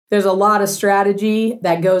there's a lot of strategy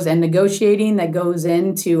that goes and negotiating that goes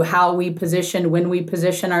into how we position, when we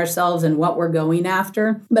position ourselves and what we're going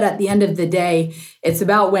after. But at the end of the day, it's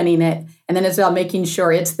about winning it. And then it's about making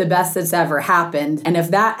sure it's the best that's ever happened. And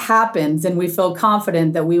if that happens, then we feel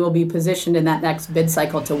confident that we will be positioned in that next bid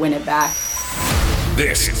cycle to win it back.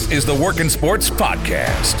 This is the Workin' Sports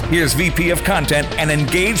Podcast. Here's VP of Content and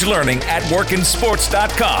Engage Learning at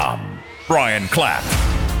workinsports.com, Brian Clapp.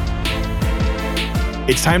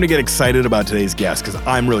 It's time to get excited about today's guest because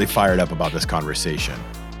I'm really fired up about this conversation.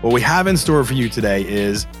 What we have in store for you today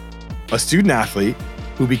is a student athlete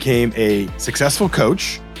who became a successful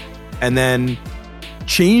coach and then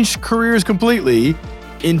changed careers completely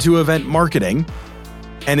into event marketing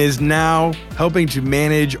and is now helping to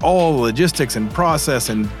manage all the logistics and process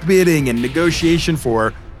and bidding and negotiation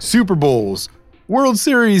for Super Bowls, World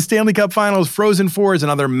Series, Stanley Cup Finals, Frozen Fours,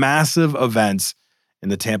 and other massive events in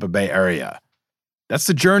the Tampa Bay area. That's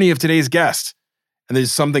the journey of today's guest, and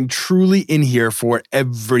there's something truly in here for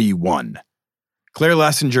everyone. Claire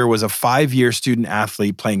Lessinger was a 5-year student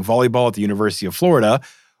athlete playing volleyball at the University of Florida,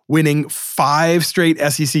 winning 5 straight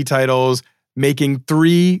SEC titles, making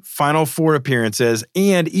 3 Final Four appearances,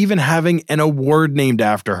 and even having an award named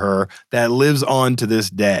after her that lives on to this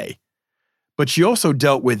day. But she also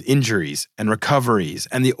dealt with injuries and recoveries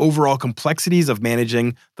and the overall complexities of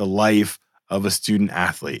managing the life of a student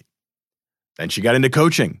athlete. Then she got into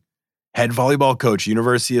coaching, head volleyball coach,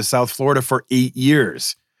 University of South Florida for 8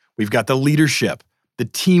 years. We've got the leadership, the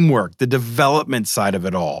teamwork, the development side of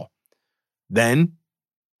it all. Then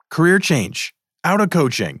career change, out of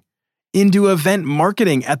coaching, into event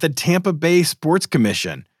marketing at the Tampa Bay Sports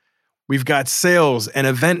Commission. We've got sales and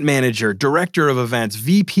event manager, director of events,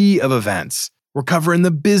 VP of events. We're covering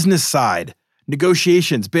the business side,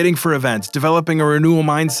 negotiations, bidding for events, developing a renewal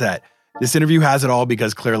mindset. This interview has it all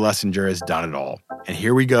because Claire Lessinger has done it all. And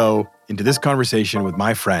here we go into this conversation with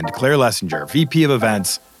my friend, Claire Lessinger, VP of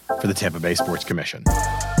Events for the Tampa Bay Sports Commission.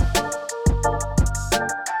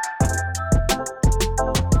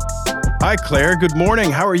 Hi, Claire. Good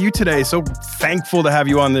morning. How are you today? So thankful to have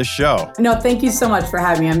you on this show. No, thank you so much for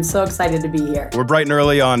having me. I'm so excited to be here. We're bright and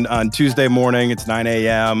early on Tuesday morning. It's 9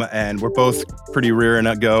 a.m. and we're both pretty rearing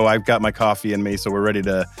to go. I've got my coffee in me, so we're ready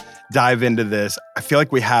to dive into this. I feel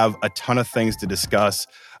like we have a ton of things to discuss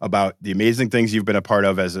about the amazing things you've been a part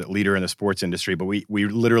of as a leader in the sports industry, but we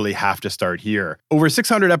literally have to start here. Over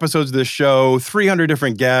 600 episodes of this show, 300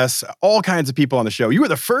 different guests, all kinds of people on the show. You were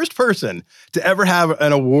the first person to ever have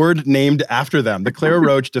an award named after them, the Clara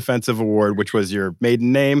Roach Defensive Award, which was your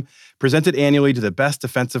maiden name, presented annually to the best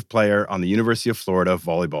defensive player on the University of Florida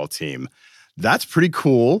volleyball team. That's pretty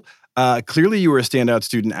cool. Clearly, you were a standout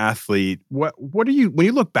student athlete. What are you, when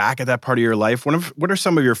you look back at that part of your life, what are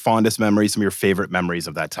some of your fondest memories, some of your favorite memories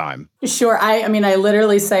of that time? Sure. I mean, I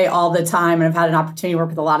literally say all the time, and I've had an opportunity to work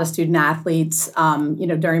with a lot of student athletes,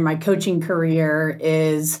 during my coaching career,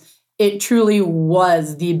 it truly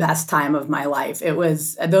was the best time of my life.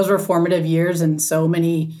 Those were formative years in so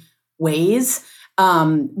many ways.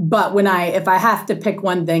 But if I have to pick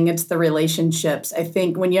one thing, it's the relationships. I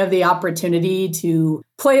think when you have the opportunity to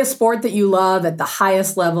play a sport that you love at the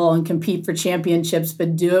highest level and compete for championships,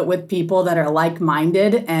 but do it with people that are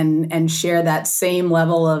like-minded and share that same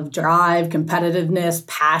level of drive, competitiveness,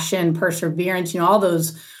 passion, perseverance, all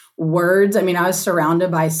those words. I mean, I was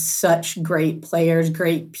surrounded by such great players,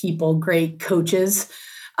 great people, great coaches.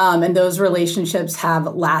 And those relationships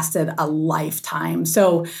have lasted a lifetime.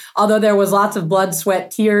 So although there was lots of blood, sweat,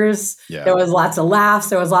 tears, There was lots of laughs,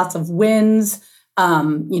 there was lots of wins,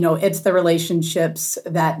 it's the relationships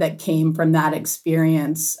that came from that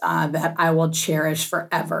experience that I will cherish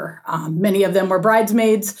forever. Many of them were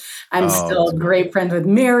bridesmaids. I'm still great friends with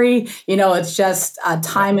Mary. It's just a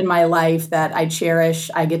time in my life that I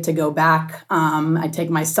cherish. I get to go back. I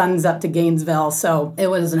take my sons up to Gainesville. So it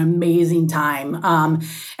was an amazing time.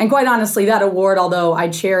 And quite honestly, that award, although I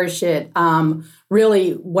cherish it,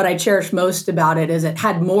 really what I cherish most about it is it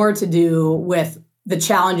had more to do with the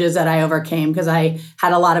challenges that I overcame because I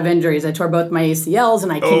had a lot of injuries. I tore both my ACLs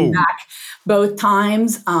and I came back both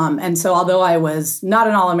times. And so although I was not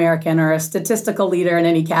an All-American or a statistical leader in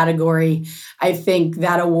any category, I think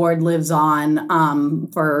that award lives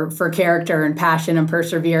on for character and passion and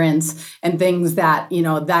perseverance and things that,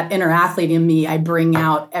 that inner athlete in me, I bring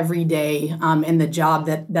out every day in the job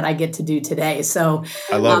that I get to do today. So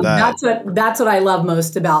I love that. That's what I love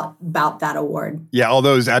most about that award. Yeah, all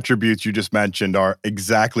those attributes you just mentioned are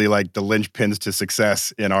exactly like the linchpins to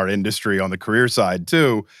success in our industry on the career side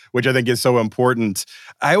too, which I think is so important.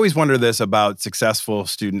 I always wonder this about successful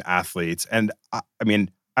student athletes. And I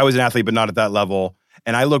mean, I was an athlete, but not at that level.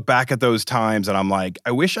 And I look back at those times and I'm like,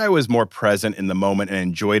 I wish I was more present in the moment and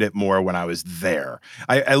enjoyed it more when I was there.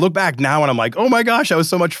 I look back now and I'm like, oh my gosh, that was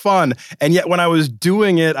so much fun. And yet when I was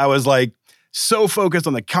doing it, I was like, so focused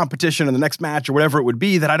on the competition and the next match or whatever it would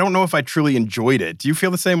be that I don't know if I truly enjoyed it. Do you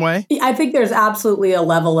feel the same way? I think there's absolutely a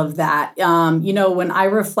level of that. When I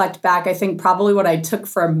reflect back, I think probably what I took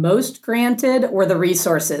for most granted were the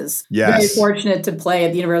resources. Yes. Very fortunate to play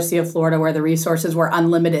at the University of Florida where the resources were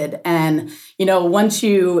unlimited. And, once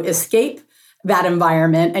you escape that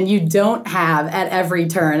environment and you don't have at every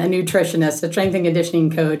turn a nutritionist, a strength and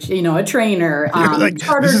conditioning coach, a trainer. Like,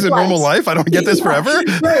 this is a normal life? I don't get this forever?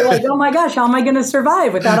 Right. Like, oh my gosh, how am I going to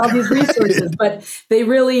survive without all these resources? But they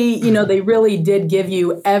really did give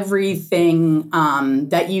you everything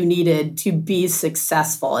that you needed to be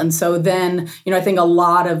successful. And so then, I think a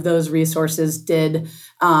lot of those resources did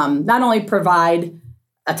not only provide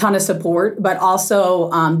a ton of support, but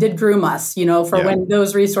also did groom us, when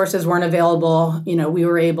those resources weren't available, we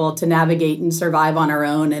were able to navigate and survive on our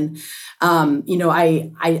own. And,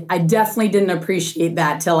 I definitely didn't appreciate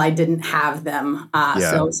that till I didn't have them.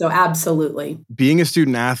 So absolutely. Being a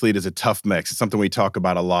student athlete is a tough mix. It's something we talk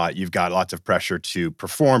about a lot. You've got lots of pressure to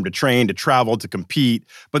perform, to train, to travel, to compete.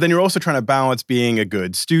 But then you're also trying to balance being a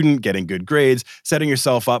good student, getting good grades, setting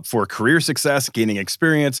yourself up for career success, gaining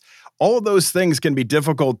experience. All of those things can be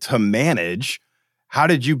difficult to manage. How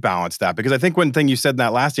did you balance that? Because I think one thing you said in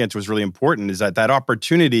that last answer was really important is that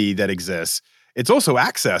opportunity that exists, it's also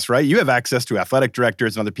access, right? You have access to athletic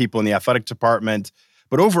directors and other people in the athletic department.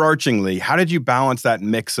 But overarchingly, how did you balance that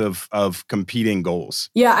mix of competing goals?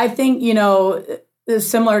 Yeah, I think,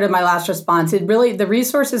 similar to my last response, the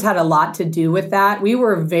resources had a lot to do with that. We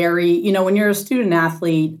were very, when you're a student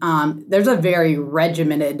athlete, there's a very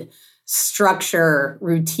regimented structure,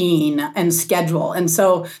 routine, and schedule. And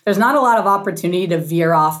so there's not a lot of opportunity to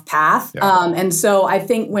veer off path. Yeah. And so I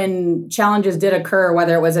think when challenges did occur,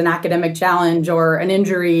 whether it was an academic challenge or an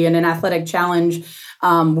injury and an athletic challenge,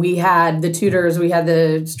 we had the tutors, we had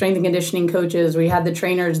the strength and conditioning coaches, we had the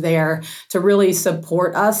trainers there to really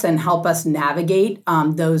support us and help us navigate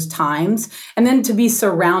those times. And then to be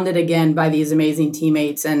surrounded again by these amazing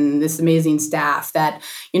teammates and this amazing staff that,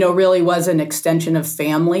 really was an extension of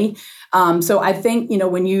family. So I think,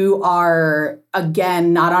 when you are,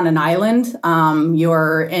 again, not on an island,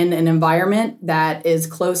 you're in an environment that is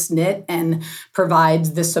close-knit and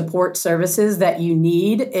provides the support services that you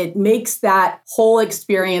need. It makes that whole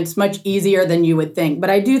experience much easier than you would think. But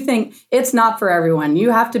I do think it's not for everyone.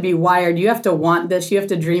 You have to be wired. You have to want this. You have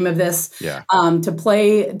to dream of this to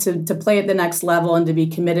play at the next level and to be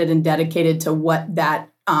committed and dedicated to what that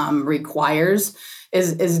requires.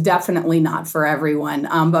 Is definitely not for everyone.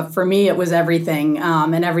 But for me, it was everything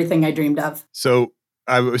and everything I dreamed of. So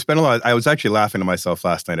I was actually laughing to myself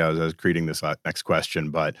last night as I was creating this next question,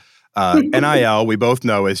 but NIL, we both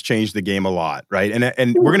know, has changed the game a lot, right?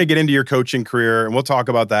 And we're going to get into your coaching career and we'll talk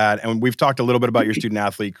about that. And we've talked a little bit about your student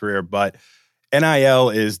athlete career, but NIL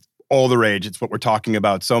is all the rage. It's what we're talking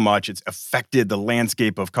about so much. It's affected the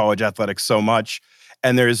landscape of college athletics so much.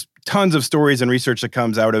 And there's tons of stories and research that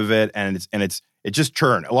comes out of it. And it's just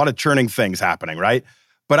a lot of churning things happening, right?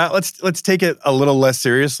 But let's take it a little less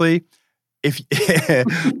seriously.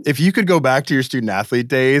 If you could go back to your student athlete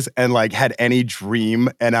days and had any dream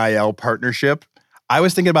NIL partnership, I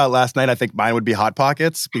was thinking about last night. I think mine would be Hot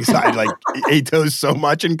Pockets because I ate those so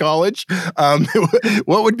much in college.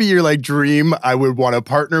 What would be your dream? I would want to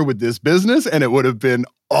partner with this business, and it would have been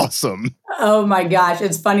awesome. Oh my gosh.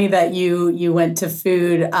 It's funny that you went to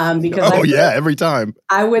food because every time.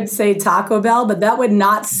 I would say Taco Bell, but that would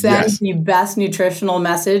not send the best nutritional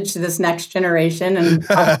message to this next generation. And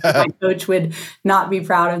my coach would not be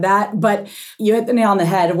proud of that. But you hit the nail on the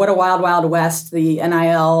head. What a wild, wild west the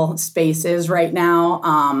NIL space is right now.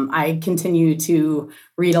 I continue to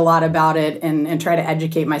read a lot about it and try to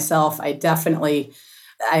educate myself.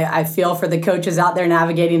 I feel for the coaches out there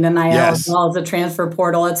navigating the NIL as well as the transfer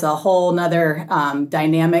portal. It's a whole nother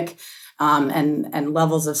dynamic and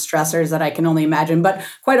levels of stressors that I can only imagine. But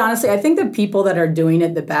quite honestly, I think the people that are doing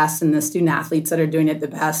it the best and the student athletes that are doing it the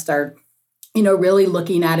best are, really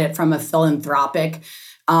looking at it from a philanthropic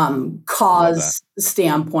cause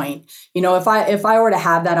standpoint. If I were to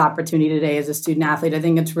have that opportunity today as a student athlete, I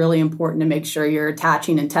think it's really important to make sure you're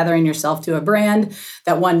attaching and tethering yourself to a brand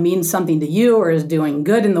that one means something to you or is doing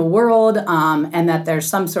good in the world, and that there's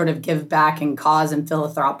some sort of give back and cause and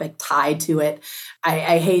philanthropic tie to it.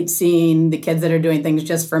 I hate seeing the kids that are doing things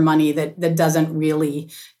just for money that doesn't really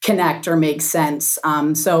connect or make sense.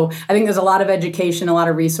 So I think there's a lot of education, a lot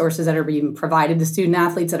of resources that are being provided to student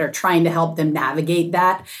athletes that are trying to help them navigate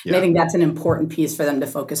that. And I think that's an important piece piece for them to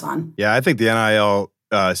focus on. Yeah, I think the NIL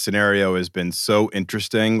scenario has been so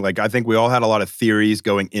interesting. Like, I think we all had a lot of theories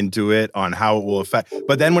going into it on how it will affect.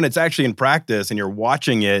 But then when it's actually in practice and you're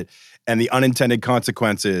watching it and the unintended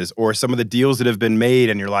consequences or some of the deals that have been made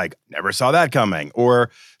and you're like, never saw that coming. Or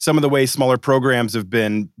some of the ways smaller programs have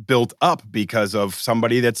been built up because of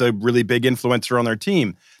somebody that's a really big influencer on their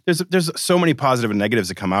team. There's so many positive and negatives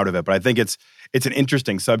that come out of it. But I think it's an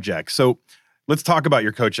interesting subject. So let's talk about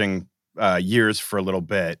your coaching years for a little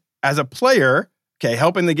bit. As a player,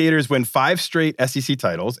 helping the Gators win 5 straight SEC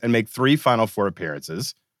titles and make 3 Final Four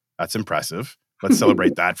appearances. That's impressive. Let's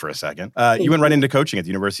celebrate that for a second. You went right into coaching at the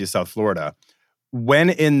University of South Florida. When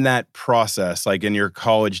in that process, like in your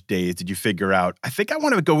college days, did you figure out, I think I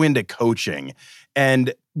want to go into coaching?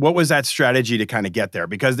 And what was that strategy to kind of get there?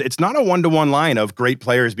 Because it's not a one-to-one line of great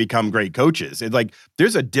players become great coaches. It's like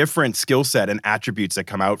there's a different skill set and attributes that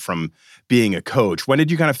come out from being a coach. When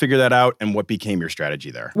did you kind of figure that out and what became your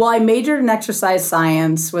strategy there? Well, I majored in exercise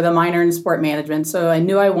science with a minor in sport management. So I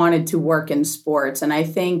knew I wanted to work in sports. And I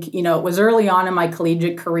think, it was early on in my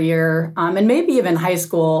collegiate career and maybe even high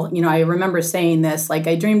school. I remember saying this, like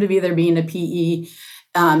I dreamed of either being a PE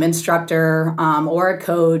instructor or a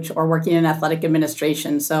coach or working in athletic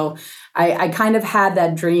administration. So I kind of had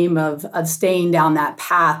that dream of staying down that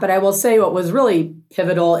path. But I will say what was really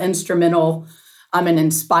pivotal, instrumental, and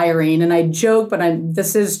inspiring. And I joke, but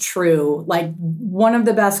this is true. Like one of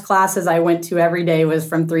the best classes I went to every day was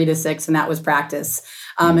from 3 to 6, and that was practice.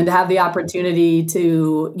 And to have the opportunity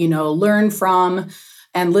to, learn from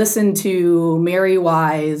and listen to Mary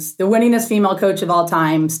Wise, the winningest female coach of all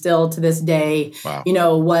time, still to this day, wow.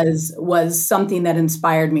 Was something that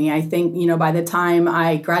inspired me. I think, by the time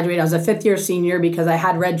I graduated, I was a 5th-year senior because I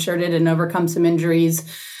had redshirted and overcome some injuries.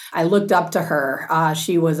 I looked up to her.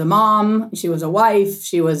 She was a mom. She was a wife.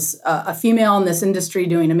 She was a female in this industry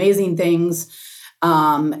doing amazing things.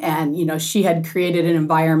 And she had created an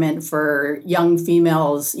environment for young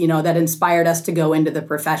females, that inspired us to go into the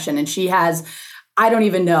profession. And she has, I don't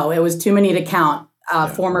even know, it was too many to count,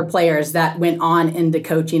 former players that went on into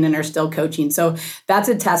coaching and are still coaching. So that's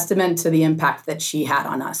a testament to the impact that she had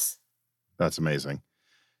on us. That's amazing.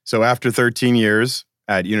 So after 13 years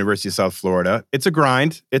at University of South Florida, it's a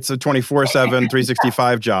grind. It's a 24/7,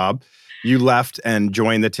 365 job. You left and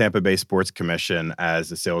joined the Tampa Bay Sports Commission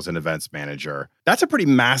as a sales and events manager. That's a pretty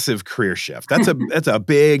massive career shift. That's a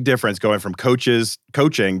big difference going from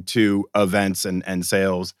coaching to events and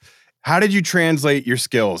sales. How did you translate your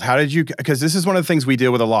skills? Because this is one of the things we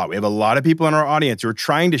deal with a lot. We have a lot of people in our audience who are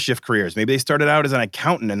trying to shift careers. Maybe they started out as an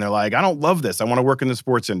accountant and they're like, I don't love this. I want to work in the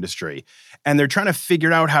sports industry. And they're trying to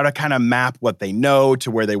figure out how to kind of map what they know to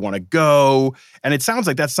where they want to go. And it sounds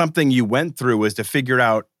like that's something you went through, was to figure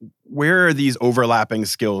out, where are these overlapping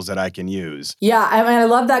skills that I can use? Yeah, I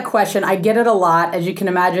love that question. I get it a lot, as you can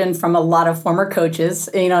imagine, from a lot of former coaches,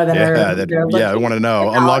 I want to know.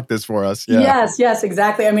 Unlock this for us. Yeah. Yes,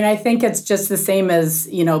 exactly. I think it's just the same as,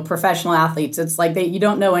 professional athletes. It's like you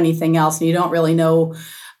don't know anything else, and you don't really know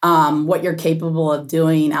what you're capable of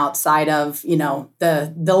doing outside of,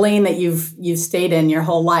 the lane that you've stayed in your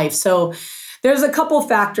whole life. So there's a couple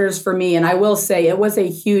factors for me, and I will say it was a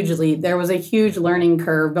huge leap. There was a huge learning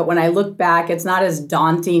curve, but when I look back, it's not as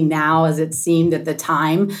daunting now as it seemed at the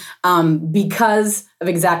time, because of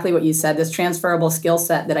exactly what you said, this transferable skill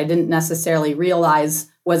set that I didn't necessarily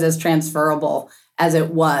realize was as transferable as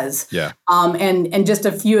it was. Yeah. And just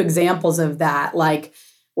a few examples of that, like,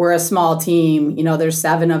 we're a small team, there's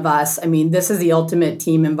 7 of us. This is the ultimate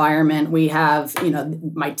team environment. We have,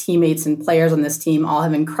 my teammates and players on this team all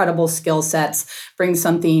have incredible skill sets, bring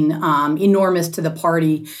something enormous to the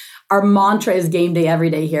party. Our mantra is game day, every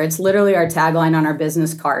day here. It's literally our tagline on our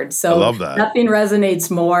business card. So I love that. Nothing resonates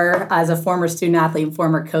more as a former student athlete and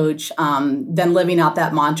former coach than living out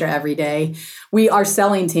that mantra every day. We are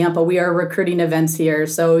selling Tampa. We are recruiting events here.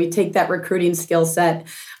 So we take that recruiting skill set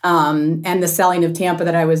and the selling of Tampa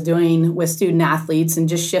that I was doing with student athletes and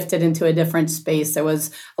just shifted into a different space. There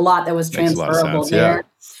was a lot that was transferable there.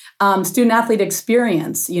 Yeah. Student athlete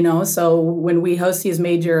experience, so when we host these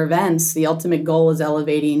major events, the ultimate goal is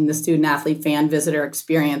elevating the student athlete fan visitor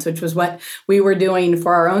experience, which was what we were doing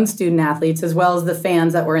for our own student athletes, as well as the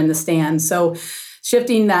fans that were in the stands. So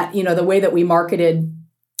shifting that, the way that we marketed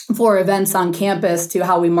for events on campus to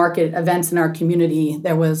how we market events in our community,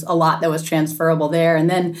 there was a lot that was transferable there. And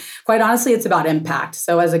then quite honestly, it's about impact.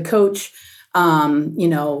 So as a coach,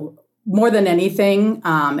 more than anything,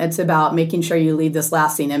 it's about making sure you leave this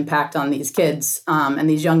lasting impact on these kids and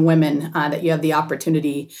these young women that you have the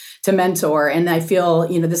opportunity to mentor. And I feel,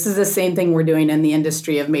 this is the same thing we're doing in the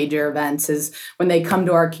industry of major events, is when they come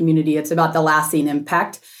to our community, it's about the lasting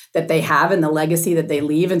impact that they have and the legacy that they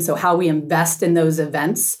leave. And so how we invest in those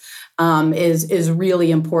events is really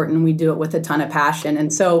important. We do it with a ton of passion.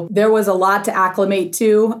 And so there was a lot to acclimate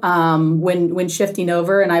to when shifting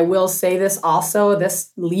over. And I will say this also,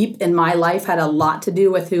 this leap in my life had a lot to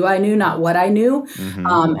do with who I knew, not what I knew.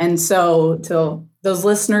 And so to those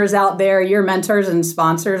listeners out there, your mentors and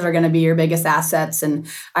sponsors are going to be your biggest assets. And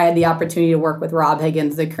I had the opportunity to work with Rob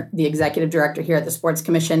Higgins, the executive director here at the Sports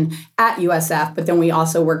Commission at USF. But then we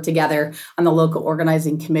also worked together on the local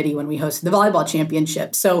organizing committee when we hosted the volleyball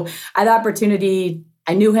championship. So I had the opportunity.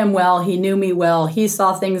 I knew him well. He knew me well. He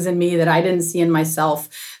saw things in me that I didn't see in myself.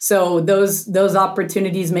 So those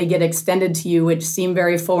opportunities may get extended to you, which seem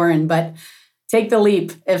very foreign, but take the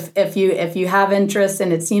leap if you have interest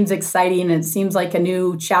and it seems exciting and it seems like a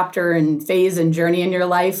new chapter and phase and journey in your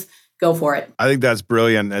life. Go for it. I think that's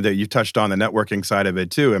brilliant that you touched on the networking side of it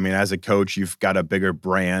too. I mean, as a coach, you've got a bigger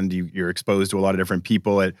brand. You're exposed to a lot of different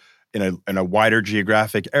people in a wider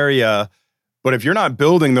geographic area. But if you're not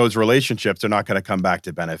building those relationships, they're not going to come back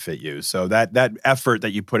to benefit you. So that effort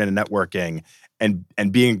that you put into networking and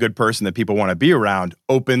being a good person that people want to be around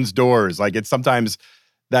opens doors. Like it's sometimes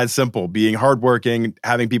that simple, being hardworking,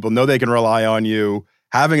 having people know they can rely on you,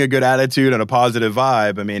 having a good attitude and a positive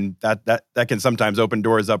vibe. I mean, that can sometimes open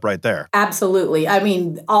doors up right there. Absolutely. I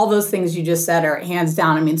mean, all those things you just said are hands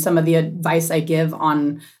down. I mean, some of the advice I give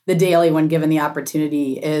on the daily when given the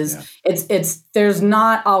opportunity is there's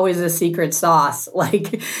not always a secret sauce.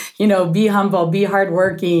 Like, be humble, be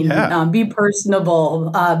hardworking, be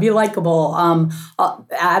personable, be likable,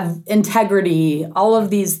 have integrity, all of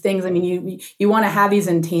these things. I mean, you want to have these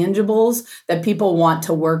intangibles that people want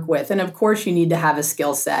to work with. And of course you need to have a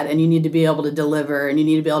skill set and you need to be able to deliver and you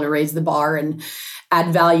need to be able to raise the bar and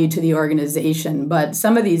add value to the organization. But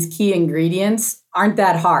some of these key ingredients aren't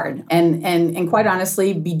that hard. And quite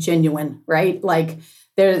honestly, be genuine, right? Like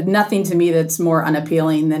there's nothing to me that's more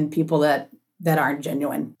unappealing than people that aren't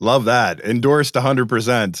genuine. Love that. Endorsed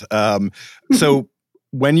 100%. So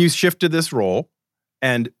when you shifted this role,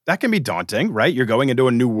 and that can be daunting, right? You're going into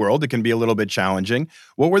a new world. It can be a little bit challenging.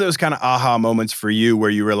 What were those kind of aha moments for you where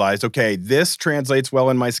you realized, okay, this translates well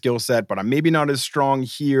in my skill set, but I'm maybe not as strong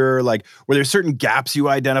here? Like, were there certain gaps you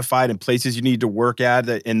identified and places you need to work at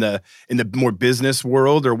in the more business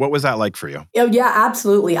world, or what was that like for you? Oh, yeah,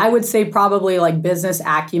 absolutely. I would say probably like business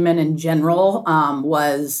acumen in general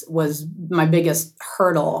was my biggest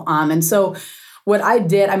hurdle. And so what I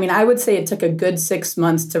did, I mean, I would say it took a good 6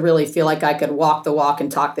 months to really feel like I could walk the walk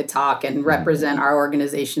and talk the talk and represent our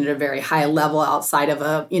organization at a very high level outside of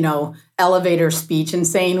a, elevator speech and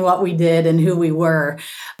saying what we did and who we were.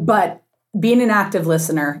 But being an active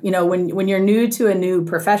listener, when you're new to a new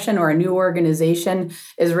profession or a new organization,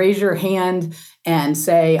 is raise your hand and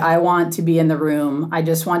say, I want to be in the room. I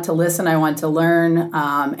just want to listen. I want to learn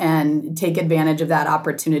and take advantage of that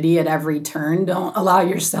opportunity at every turn. Don't allow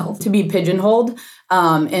yourself to be pigeonholed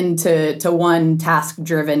into one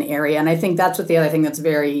task-driven area. And I think that's what the other thing that's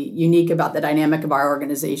very unique about the dynamic of our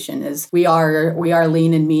organization is we are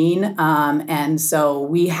lean and mean. And so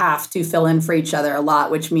we have to fill in for each other a lot,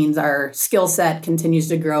 which means our skill set continues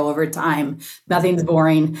to grow over time. Nothing's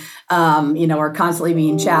boring. We're constantly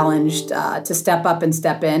being challenged to step up and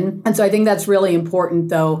step in. And so I think that's really important,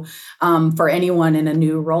 though, for anyone in a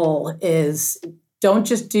new role is don't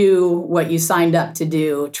just do what you signed up to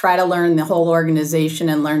do. Try to learn the whole organization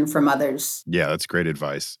and learn from others. Yeah, that's great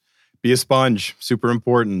advice. Be a sponge, super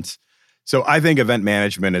important. So I think event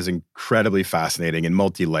management is incredibly fascinating and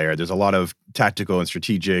multi-layered. There's a lot of tactical and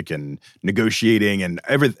strategic and negotiating and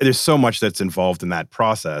there's so much that's involved in that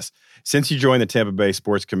process. Since you joined the Tampa Bay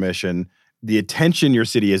Sports Commission, the attention your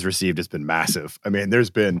city has received has been massive. I mean, there's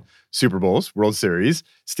been Super Bowls, World Series,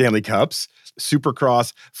 Stanley Cups,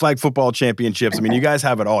 Supercross, flag football championships. I mean, you guys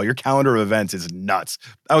have it all. Your calendar of events is nuts.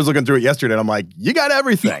 I was looking through it yesterday and I'm like, you got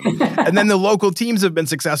everything. And then the local teams have been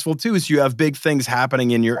successful too. So you have big things happening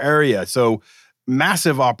in your area. So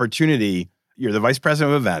massive opportunity. You're the vice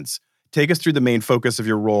president of events. Take us through the main focus of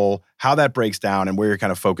your role, how that breaks down and where you're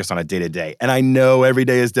kind of focused on a day-to-day. And I know every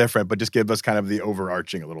day is different, but just give us kind of the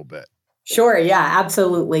overarching a little bit. Sure. Yeah,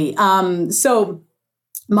 absolutely. So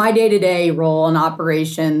my day-to-day role in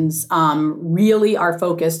operations really are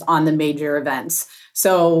focused on the major events.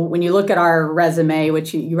 So when you look at our resume,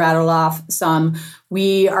 which you rattled off some,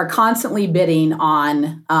 we are constantly bidding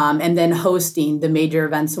on and then hosting the major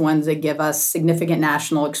events, the ones that give us significant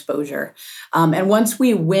national exposure. And once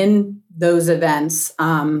we win those events,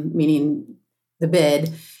 meaning the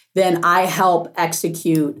bid, then I help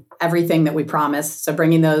execute everything that we promise. So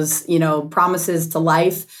bringing those, promises to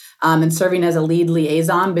life, and serving as a lead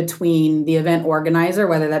liaison between the event organizer,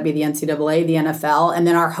 whether that be the NCAA, the NFL, and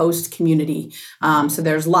then our host community. So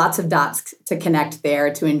there's lots of dots to connect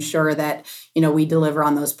there to ensure that, we deliver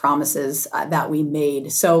on those promises that we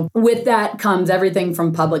made. So with that comes everything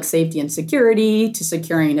from public safety and security to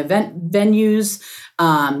securing event venues,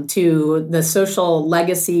 to the social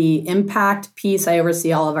legacy impact piece. I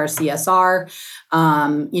oversee all of our CSR,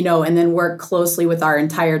 and then work closely with our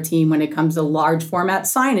entire team when it comes to large format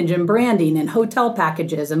signage and branding and hotel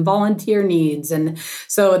packages and volunteer needs. And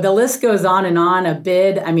so the list goes on and on. A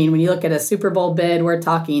bid, when you look at a Super Bowl bid, we're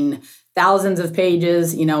talking thousands of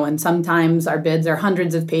pages, and sometimes our bids are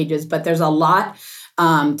hundreds of pages, but there's a lot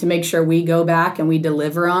to make sure we go back and we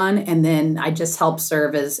deliver on. And then I just help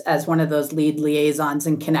serve as one of those lead liaisons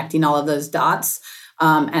and connecting all of those dots.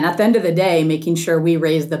 And at the end of the day, making sure we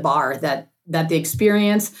raise the bar that the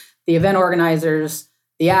experience, the event organizers,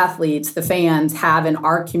 the athletes, the fans have in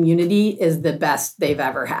our community is the best they've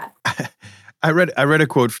ever had. I read a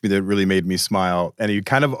quote from you that really made me smile, and you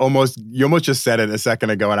almost just said it a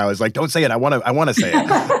second ago, and I was like, "Don't say it. I want to say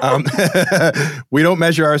it." We don't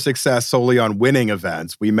measure our success solely on winning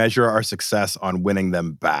events. We measure our success on winning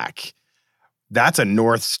them back. That's a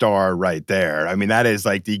North Star right there. That is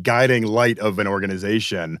like the guiding light of an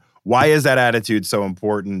organization. Why is that attitude so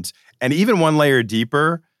important? And even one layer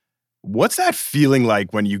deeper, what's that feeling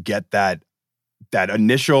like when you get that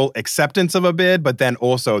initial acceptance of a bid, but then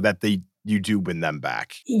also that you do win them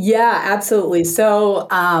back? Yeah, absolutely. So,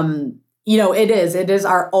 it is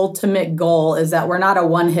our ultimate goal is that we're not a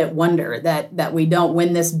one-hit wonder, that we don't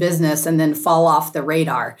win this business and then fall off the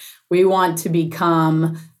radar. We want to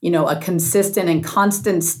become, a consistent and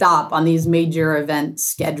constant stop on these major event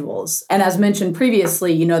schedules. And as mentioned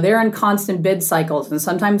previously, they're in constant bid cycles, and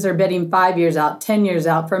sometimes they're bidding 5 years out, 10 years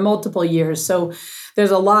out for multiple years. So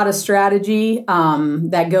there's a lot of strategy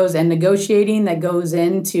that goes and negotiating that goes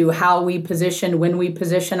into how we position, when we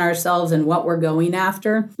position ourselves and what we're going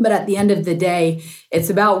after. But at the end of the day, it's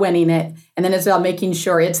about winning it. And then it's about making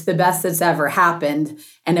sure it's the best that's ever happened.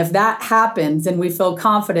 And if that happens, then we feel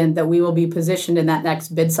confident that we will be positioned in that next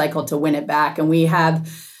bid cycle to win it back. And we have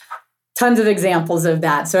tons of examples of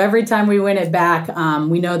that. So every time we win it back,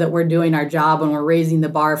 we know that we're doing our job and we're raising the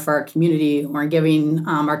bar for our community. We're giving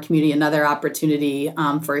our community another opportunity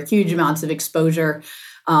for huge amounts of exposure.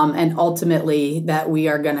 And ultimately that we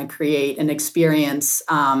are going to create an experience,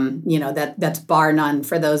 that's bar none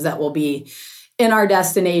for those that will be in our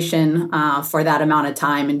destination for that amount of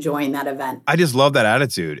time enjoying that event. I just love that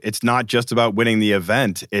attitude. It's not just about winning the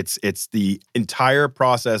event. It's the entire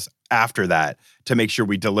process after that to make sure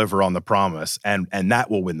we deliver on the promise, and that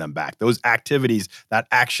will win them back. Those activities, that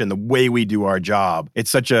action, the way we do our job, it's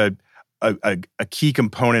such a key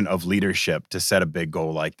component of leadership to set a big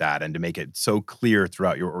goal like that and to make it so clear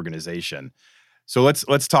throughout your organization. So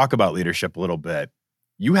let's talk about leadership a little bit.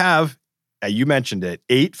 You have, you mentioned it,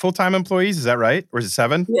 8 full-time employees, is that right? Or is it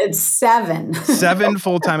 7? It's 7. 7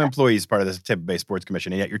 full-time employees part of the Tampa Bay Sports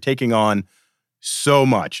Commission, and yet you're taking on so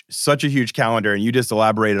much, such a huge calendar, and you just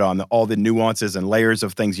elaborated on all the nuances and layers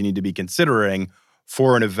of things you need to be considering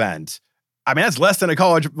for an event. That's less than a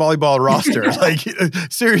college volleyball roster. Like,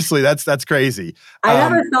 seriously, that's crazy. I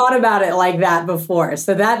never thought about it like that before.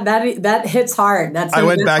 So that hits hard. I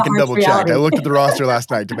went back and double checked. I looked at the roster last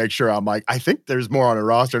night to make sure. I'm like, I think there's more on a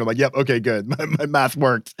roster. And I'm like, yep, okay, good. My math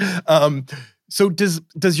worked. So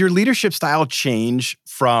does your leadership style change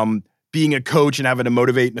from being a coach and having to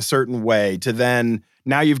motivate in a certain way to then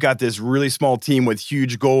now you've got this really small team with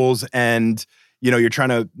huge goals and you're trying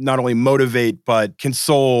to not only motivate, but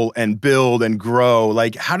console and build and grow?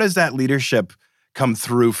 Like, how does that leadership come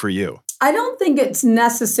through for you? I don't think it's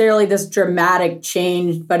necessarily this dramatic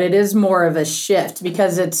change, but it is more of a shift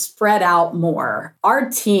because it's spread out more. Our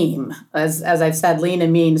team, as I've said, lean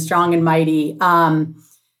and mean, strong and mighty,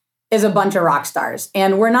 is a bunch of rock stars.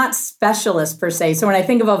 And we're not specialists per se. So when I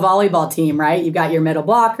think of a volleyball team, right, you've got your middle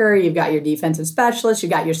blocker, you've got your defensive specialist,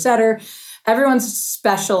 you've got your setter. Everyone's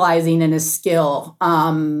specializing in a skill.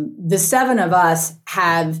 The 7 of us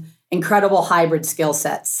have incredible hybrid skill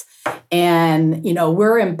sets. And,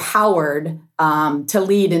 we're empowered to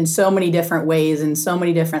lead in so many different ways, in so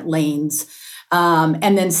many different lanes,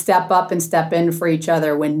 and then step up and step in for each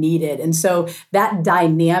other when needed. And so that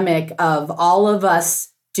dynamic of all of us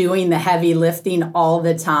doing the heavy lifting all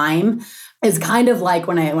the time is kind of like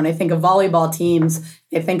when I think of volleyball teams,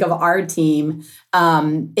 I think of our team.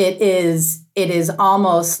 It is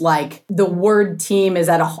almost like the word team is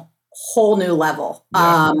at a whole new level.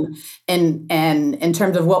 And in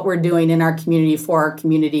terms of what we're doing in our community for our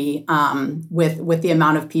community, with the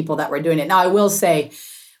amount of people that we're doing it. Now, I will say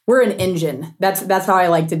we're an engine. That's how I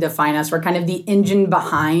like to define us. We're kind of the engine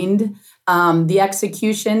behind the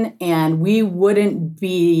execution, and we wouldn't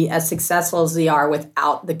be as successful as we are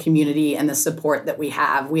without the community and the support that we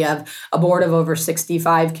have. We have a board of over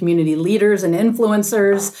 65 community leaders and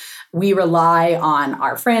influencers. We rely on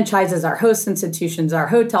our franchises, our host institutions, our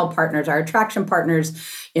hotel partners, our attraction partners,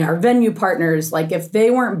 our venue partners. Like, if they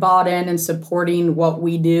weren't bought in and supporting what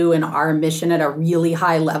we do and our mission at a really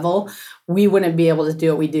high level, we wouldn't be able to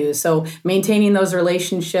do what we do. So maintaining those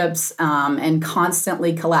relationships and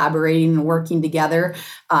constantly collaborating and working together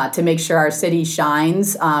to make sure our city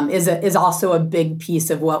shines is also a big piece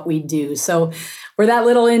of what we do. So we're that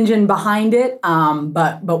little engine behind it,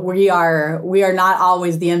 but we are not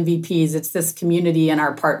always the MVPs. It's this community and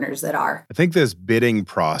our partners that are. I think this bidding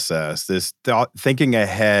process, this thinking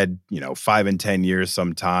ahead, 5 and 10 years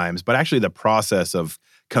sometimes, but actually the process of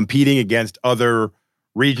competing against other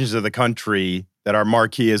regions of the country that are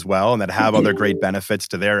marquee as well and that have other great benefits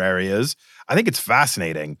to their areas. I think it's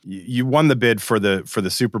fascinating. You won the bid for the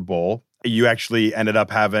Super Bowl. You actually ended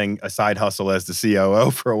up having a side hustle as the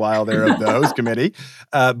COO for a while there of the host committee.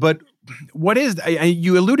 But what is,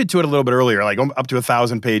 you alluded to it a little bit earlier, like up to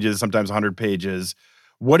 1,000 pages, sometimes 100 pages.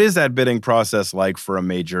 What is that bidding process like for a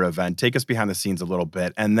major event? Take us behind the scenes a little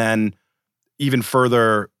bit. And then even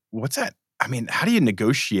further, what's that? I mean, how do you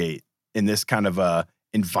negotiate in this kind of a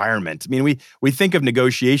environment? I mean, we think of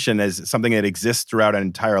negotiation as something that exists throughout our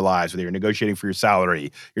entire lives, whether you're negotiating for your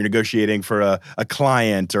salary, you're negotiating for a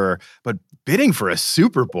client, but bidding for a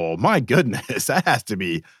Super Bowl, my goodness, that has to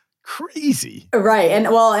be crazy. Right. And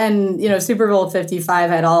Super Bowl 55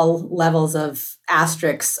 had all levels of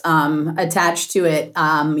asterisks attached to it.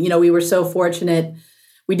 We were so fortunate.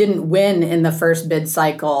 We didn't win in the first bid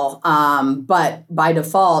cycle, but by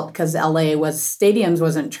default, because LA stadiums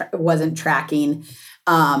wasn't tracking.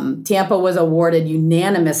 Tampa was awarded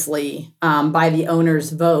unanimously by the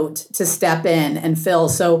owner's vote to step in and fill.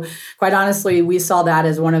 So quite honestly, we saw that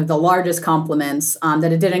as one of the largest compliments,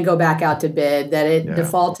 that it didn't go back out to bid, that it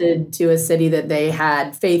defaulted to a city that they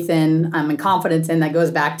had faith in and confidence in. That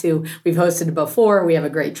goes back to, we've hosted it before. We have a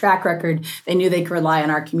great track record. They knew they could rely on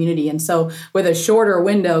our community. And so with a shorter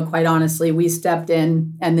window, quite honestly, we stepped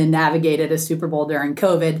in and then navigated a Super Bowl during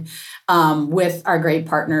COVID with our great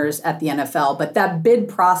partners at the NFL. But that bid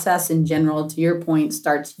process in general, to your point,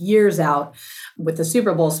 starts years out. With the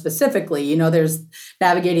Super Bowl specifically, there's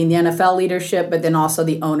navigating the NFL leadership, but then also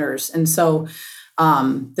the owners. And so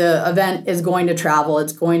the event is going to travel.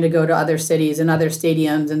 It's going to go to other cities and other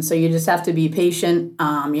stadiums. And so you just have to be patient.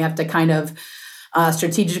 You have to kind of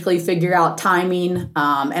strategically figure out timing.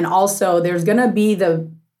 And also there's going to be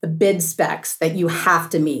the bid specs that you have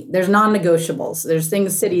to meet. There's non-negotiables. There's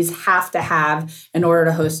things cities have to have in order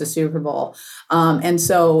to host a Super Bowl. And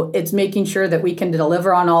so it's making sure that we can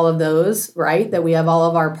deliver on all of those, right? That we have all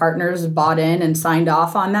of our partners bought in and signed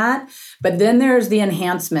off on that. But then there's the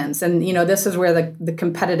enhancements. And, this is where the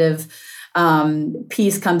competitive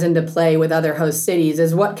piece comes into play with other host cities,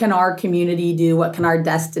 is what can our community do? What can our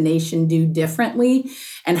destination do differently?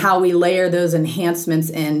 And how we layer those enhancements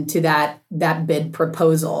into that bid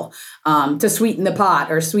proposal to sweeten the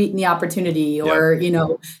pot or sweeten the opportunity or,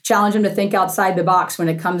 challenge them to think outside the box when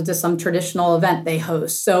it comes to some traditional event they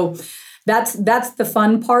host. So that's the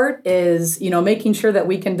fun part, is, making sure that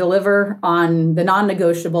we can deliver on the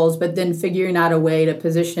non-negotiables, but then figuring out a way to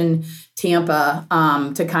position Tampa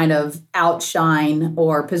to kind of outshine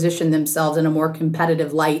or position themselves in a more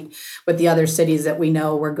competitive light with the other cities that we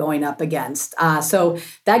know we're going up against. So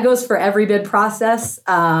that goes for every bid process.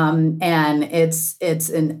 And it's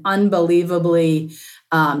an unbelievably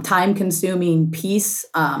time-consuming piece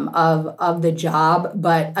of the job,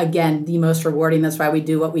 but again, the most rewarding. That's why we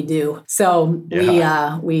do what we do. So we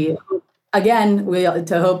hope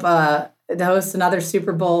to host another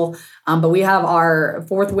Super Bowl, but we have our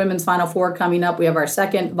 4th Women's Final Four coming up. We have our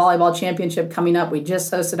 2nd volleyball championship coming up. We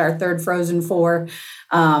just hosted our 3rd Frozen Four.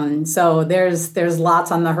 So there's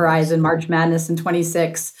lots on the horizon. March Madness in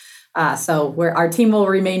 26. So our team will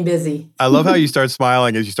remain busy. I love how you start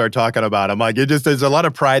smiling as you start talking about them. Like, there's a lot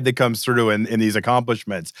of pride that comes through in these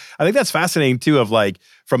accomplishments. I think that's fascinating too, of like,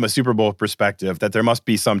 from a Super Bowl perspective, that there must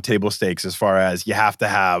be some table stakes as far as you have to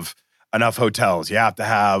have enough hotels. You have to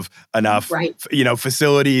have enough, Right.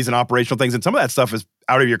 Facilities and operational things. And some of that stuff is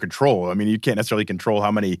out of your control. I mean, you can't necessarily control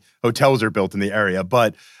how many hotels are built in the area,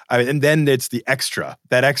 but and then it's the extra,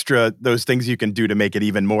 those things you can do to make it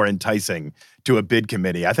even more enticing to a bid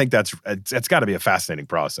committee. I think it's got to be a fascinating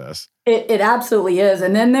process. It absolutely is.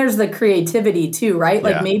 And then there's the creativity too, right?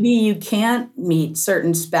 Like Yeah. maybe you can't meet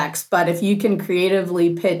certain specs, but if you can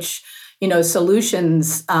creatively pitch,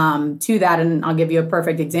 solutions to that. And I'll give you a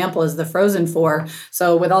perfect example is the Frozen Four.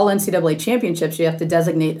 So with all NCAA championships, you have to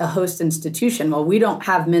designate a host institution. Well, we don't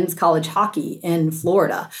have men's college hockey in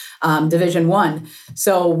Florida, Division I.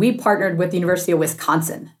 So we partnered with the University of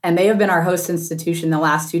Wisconsin, and they have been our host institution the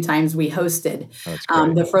last 2 times we hosted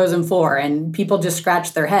the Frozen Four. And people just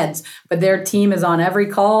scratch their heads, but their team is on every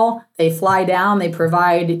call. They fly down, they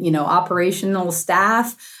provide, operational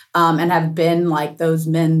staff. And have been like those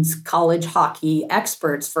men's college hockey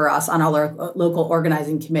experts for us on our local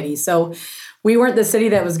organizing committee. So we weren't the city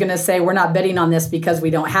that was going to say, we're not bidding on this because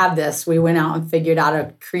we don't have this. We went out and figured out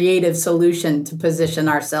a creative solution to position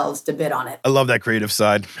ourselves to bid on it. I love that creative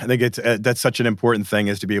side. I think that's such an important thing,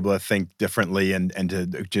 is to be able to think differently and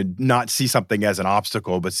to not see something as an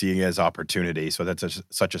obstacle, but seeing it as opportunity. So that's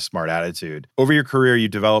such a smart attitude. Over your career, you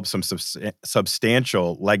developed some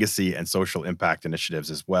substantial legacy and social impact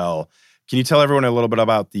initiatives as well. Can you tell everyone a little bit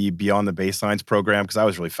about the Beyond the Baselines program? Because I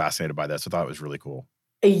was really fascinated by this. I thought it was really cool.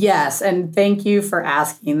 Yes, and thank you for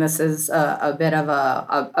asking. This is a bit of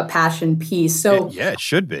a passion piece. So it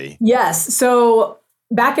should be. Yes. So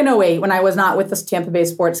back in 2008, when I was not with the Tampa Bay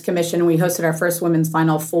Sports Commission, we hosted our first women's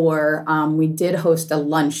Final Four. We did host a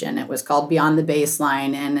luncheon. It was called Beyond the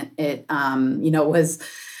Baseline, and it was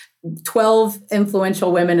 12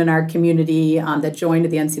 influential women in our community that joined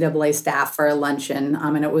the NCAA staff for a luncheon.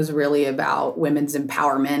 And it was really about women's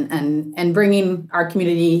empowerment and bringing our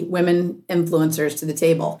community women influencers to the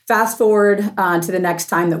table. Fast forward to the next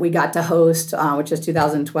time that we got to host, which is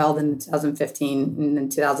 2012 and 2015 and then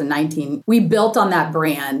 2019. We built on that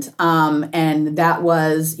brand. And that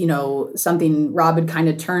was, something Rob had kind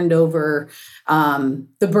of turned over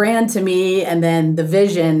the brand to me, and then the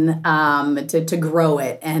vision to grow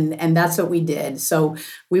it, and that's what we did. So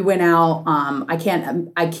we went out. I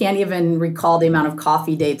can't even recall the amount of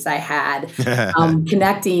coffee dates I had,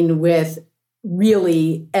 connecting with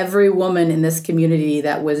really every woman in this community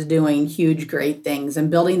that was doing huge, great things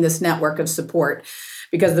and building this network of support,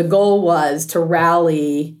 because the goal was to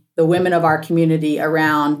rally the women of our community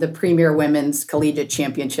around the premier women's collegiate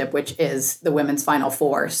championship, which is the women's Final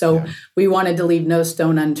Four. So we wanted to leave no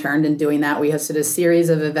stone unturned in doing that. We hosted a series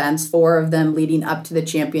of events, 4 of them leading up to the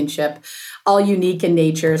championship, all unique in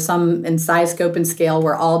nature, some in size, scope, and scale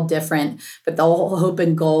were all different. But the whole hope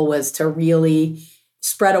and goal was to really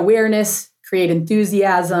spread awareness, create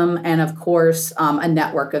enthusiasm, and of course, a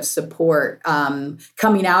network of support.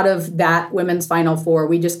 Coming out of that women's Final Four,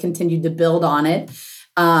 we just continued to build on it.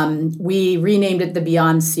 We renamed it the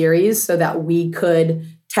Beyond Series so that we could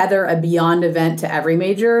tether a Beyond event to every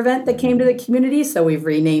major event that came to the community. So we've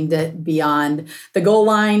renamed it Beyond the Goal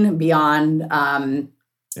Line, Beyond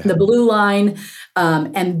the Blue Line.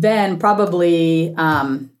 And then probably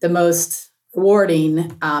the most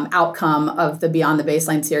rewarding outcome of the Beyond the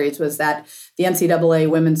Baseline series was that the NCAA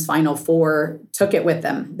Women's Final Four took it with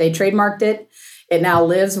them. They trademarked it. It now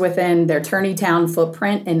lives within their Turneytown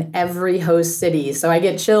footprint in every host city. So I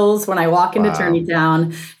get chills when I walk into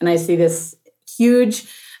Turneytown and I see this huge,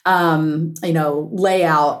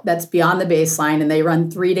 layout that's Beyond the Baseline. And they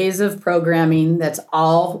run 3 days of programming that's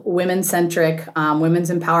all women-centric,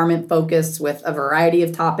 women's empowerment focused with a variety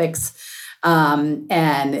of topics. And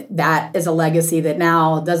that is a legacy that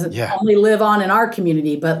now doesn't only live on in our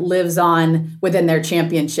community, but lives on within their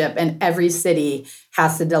championship, and every city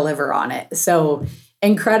has to deliver on it. So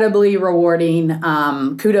incredibly rewarding.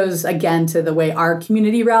 Kudos again to the way our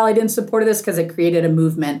community rallied in support of this, because it created a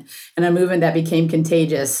movement that became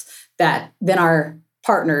contagious that then our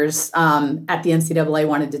partners at the NCAA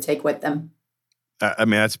wanted to take with them. I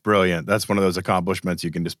mean, that's brilliant. That's one of those accomplishments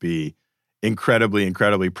you can just be incredibly,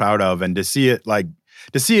 incredibly proud of. And to see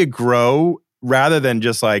it grow, rather than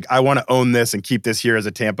just like, I want to own this and keep this here as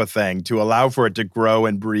a Tampa thing, to allow for it to grow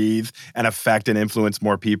and breathe and affect and influence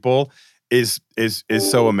more people is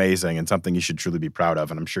so amazing, and something you should truly be proud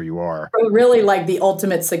of. And I'm sure you are. Really like the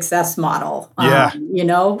ultimate success model.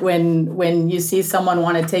 When you see someone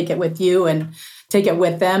want to take it with you and take it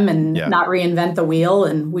with them and not reinvent the wheel.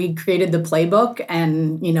 And we created the playbook,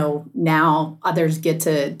 and, now others get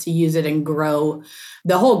to use it and grow.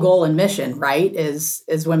 The whole goal and mission, right, is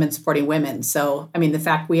women supporting women. So, I mean, the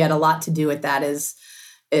fact we had a lot to do with that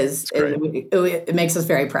it makes us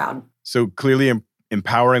very proud. So clearly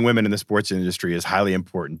empowering women in the sports industry is highly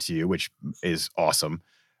important to you, which is awesome.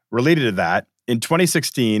 Related to that, in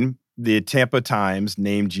 2016, the Tampa Times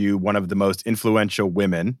named you one of the most influential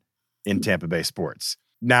women in Tampa Bay sports.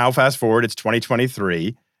 Now, fast forward, it's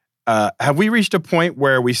 2023. Have we reached a point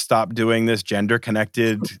where we stop doing this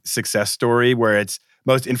gender-connected success story where it's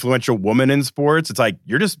most influential woman in sports? It's like,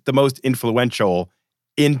 you're just the most influential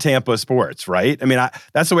in Tampa sports, right? I mean,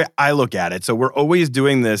 that's the way I look at it. So we're always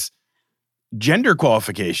doing this gender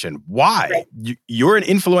qualification. Why? Right. You're an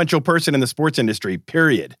influential person in the sports industry,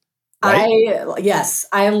 period. Right? Yes,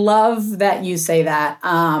 I love that you say that.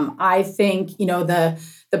 I think,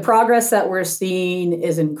 the progress that we're seeing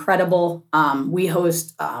is incredible. We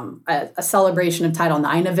host a celebration of Title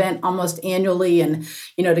IX event almost annually, and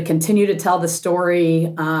to continue to tell the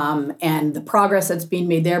story and the progress that's being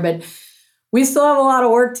made there. But we still have a lot of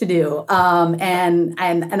work to do, and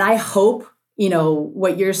I hope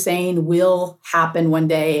what you're saying will happen one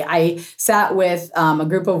day. I sat with a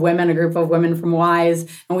group of women from WISE,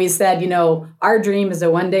 and we said, our dream is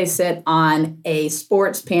to one day sit on a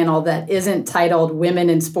sports panel that isn't titled Women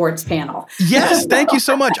in Sports Panel. Yes, thank you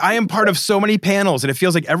so much. I am part of so many panels, and it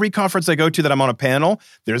feels like every conference I go to that I'm on a panel,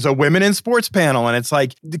 there's a Women in Sports panel, and it's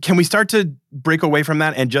like, can we start to break away from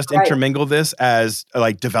that and just intermingle this as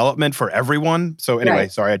like development for everyone? So anyway,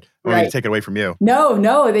 sorry, I wanted to take it away from you. No,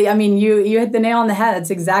 you hit the nail on the head. That's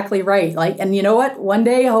exactly right. And you know what? One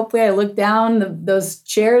day, hopefully I look down those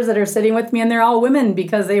chairs that are sitting with me and they're all women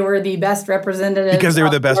because they were the best representatives. Because they were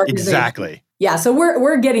the best. Exactly. Yeah. So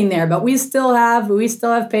we're getting there, but we still have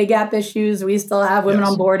pay gap issues. We still have women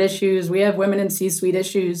on board issues. We have women in C-suite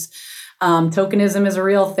issues. Tokenism is a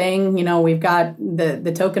real thing. We've got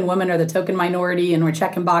the token woman or the token minority, and we're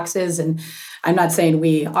checking boxes. And I'm not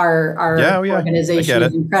saying our organization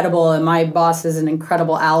is incredible, and my boss is an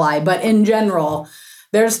incredible ally. But in general,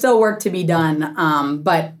 there's still work to be done.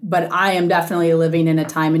 But I am definitely living in a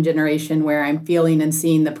time and generation where I'm feeling and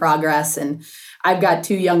seeing the progress. And I've got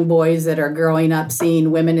 2 young boys that are growing up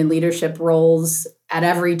seeing women in leadership roles at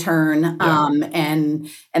every turn. And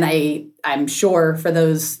I'm sure for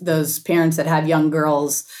those parents that have young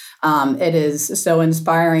girls, it is so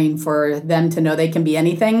inspiring for them to know they can be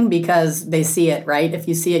anything because they see it, right? If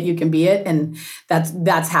you see it, you can be it. And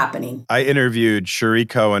that's happening. I interviewed Cherie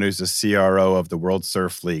Cohen, who's the CRO of the World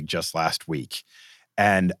Surf League, just last week.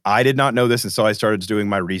 And I did not know this until I started doing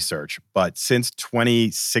my research. But since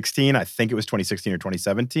 2016, I think it was 2016 or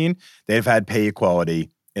 2017, they've had pay equality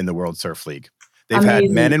in the World Surf League. They've had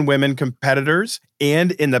men and women competitors,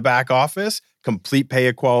 and in the back office, complete pay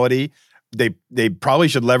equality. They probably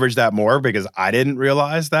should leverage that more because I didn't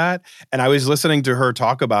realize that. And I was listening to her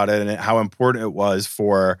talk about it and how important it was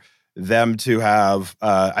for them to have,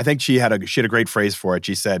 I think she had a great phrase for it.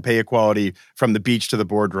 She said, pay equality from the beach to the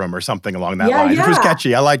boardroom or something along that line. It was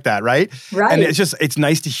catchy. I like that, right? Right. And it's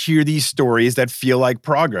nice to hear these stories that feel like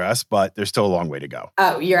progress, but there's still a long way to go.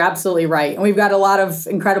 Oh, you're absolutely right. And we've got a lot of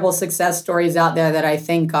incredible success stories out there that I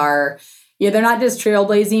think are, they're not just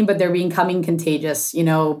trailblazing, but they're becoming contagious.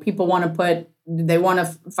 People want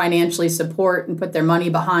to financially support and put their money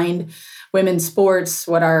behind women's sports,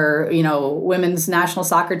 what our, women's national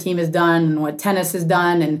soccer team has done and what tennis has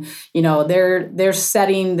done. And, they're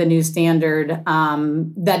setting the new standard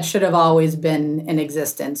that should have always been in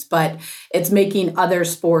existence. But it's making other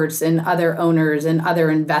sports and other owners and other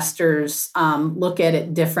investors look at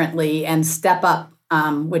it differently and step up,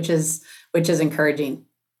 which is encouraging.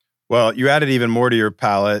 Well, you added even more to your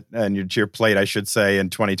palate and your plate, I should say, in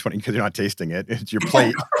 2020, because you're not tasting it. It's your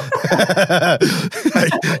plate.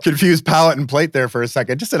 I confused palate and plate there for a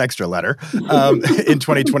second. Just an extra letter. In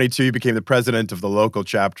 2022, you became the president of the local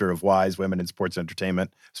chapter of WISE, Women in Sports and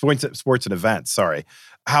Entertainment, Sports and Events. Sorry.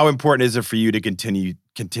 How important is it for you to continue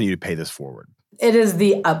to pay this forward? It is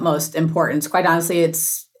the utmost importance. Quite honestly,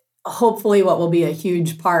 it's hopefully what will be a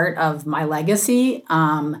huge part of my legacy.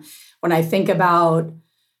 When I think about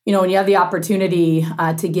when you have the opportunity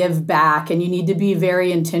to give back, and you need to be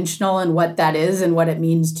very intentional in what that is and what it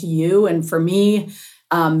means to you. And for me,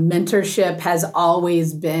 mentorship has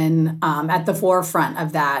always been at the forefront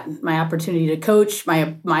of that. My opportunity to coach,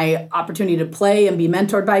 my opportunity to play and be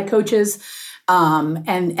mentored by coaches,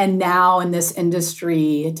 and now in this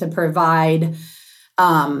industry to provide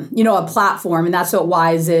a platform. And that's what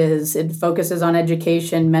WISE is. It focuses on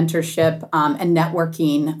education, mentorship, and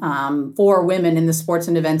networking for women in the sports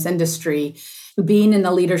and events industry. Being in the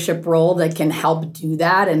leadership role that can help do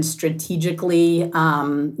that and strategically,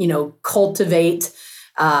 cultivate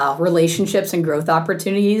relationships and growth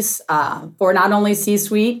opportunities for not only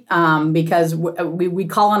C-suite, because we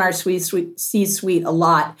call on our C-suite a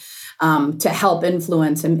lot. to help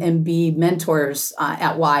influence and be mentors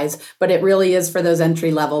at Wise. But it really is for those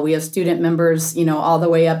entry level. We have student members, all the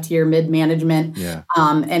way up to your mid-management,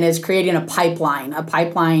 and is creating a pipeline of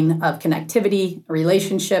connectivity,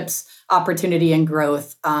 relationships, opportunity, and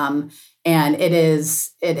growth. And it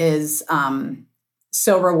is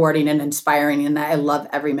so rewarding and inspiring, and I love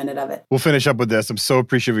every minute of it. We'll finish up with this. I'm so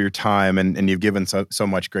appreciative of your time, and you've given so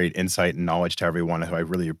much great insight and knowledge to everyone, so I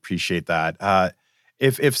really appreciate that.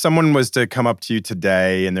 If someone was to come up to you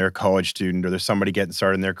today and they're a college student, or there's somebody getting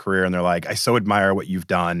started in their career and they're like, I so admire what you've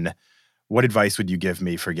done, what advice would you give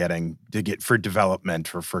me for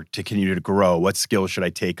development, or to continue to grow? What skills should I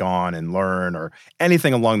take on and learn, or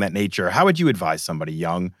anything along that nature? How would you advise somebody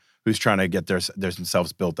young who's trying to get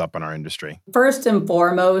themselves built up in our industry? First and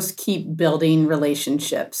foremost, keep building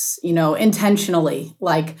relationships, intentionally,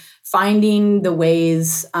 like finding the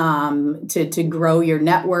ways to grow your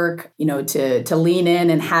network, to lean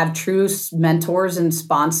in and have true mentors and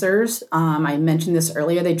sponsors. I mentioned this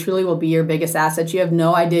earlier. They truly will be your biggest assets. You have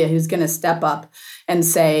no idea who's going to step up and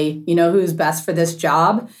say, who's best for this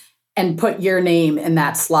job, and put your name in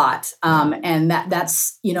that slot. And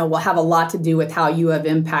that's, will have a lot to do with how you have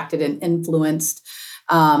impacted and influenced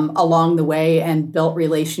along the way and built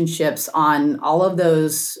relationships on all of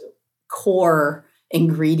those core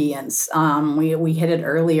ingredients. We hit it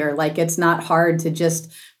earlier, like it's not hard to just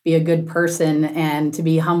be a good person and to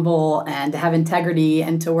be humble and to have integrity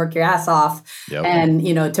and to work your ass off and,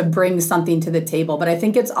 to bring something to the table. But I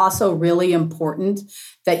think it's also really important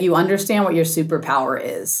that you understand what your superpower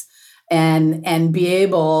is. And be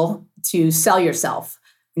able to sell yourself.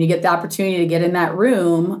 When you get the opportunity to get in that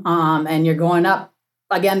room and you're going up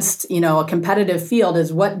against, a competitive field,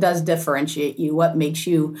 is what does differentiate you, what makes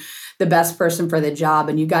you the best person for the job.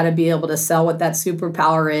 And you got to be able to sell what that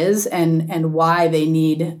superpower is and why they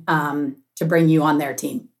need to bring you on their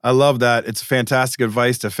team. I love that. It's fantastic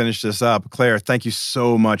advice to finish this up. Claire, thank you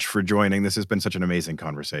so much for joining. This has been such an amazing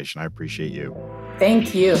conversation. I appreciate you.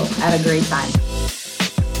 Thank you. I had a great time.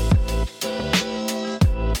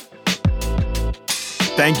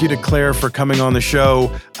 Thank you to Claire for coming on the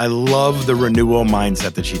show. I love the renewal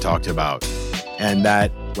mindset that she talked about, and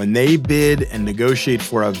that when they bid and negotiate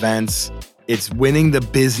for events, it's winning the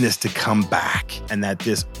business to come back, and that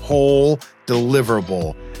this whole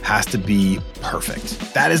deliverable has to be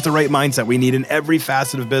perfect. That is the right mindset we need in every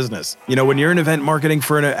facet of business. When you're in event marketing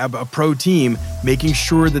for a pro team, making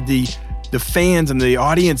sure that the fans and the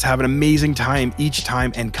audience have an amazing time each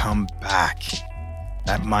time and come back.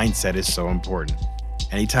 That mindset is so important.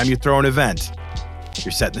 Anytime you throw an event,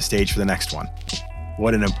 you're setting the stage for the next one.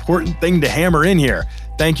 What an important thing to hammer in here.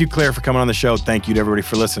 Thank you, Claire, for coming on the show. Thank you to everybody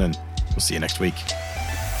for listening. We'll see you next week.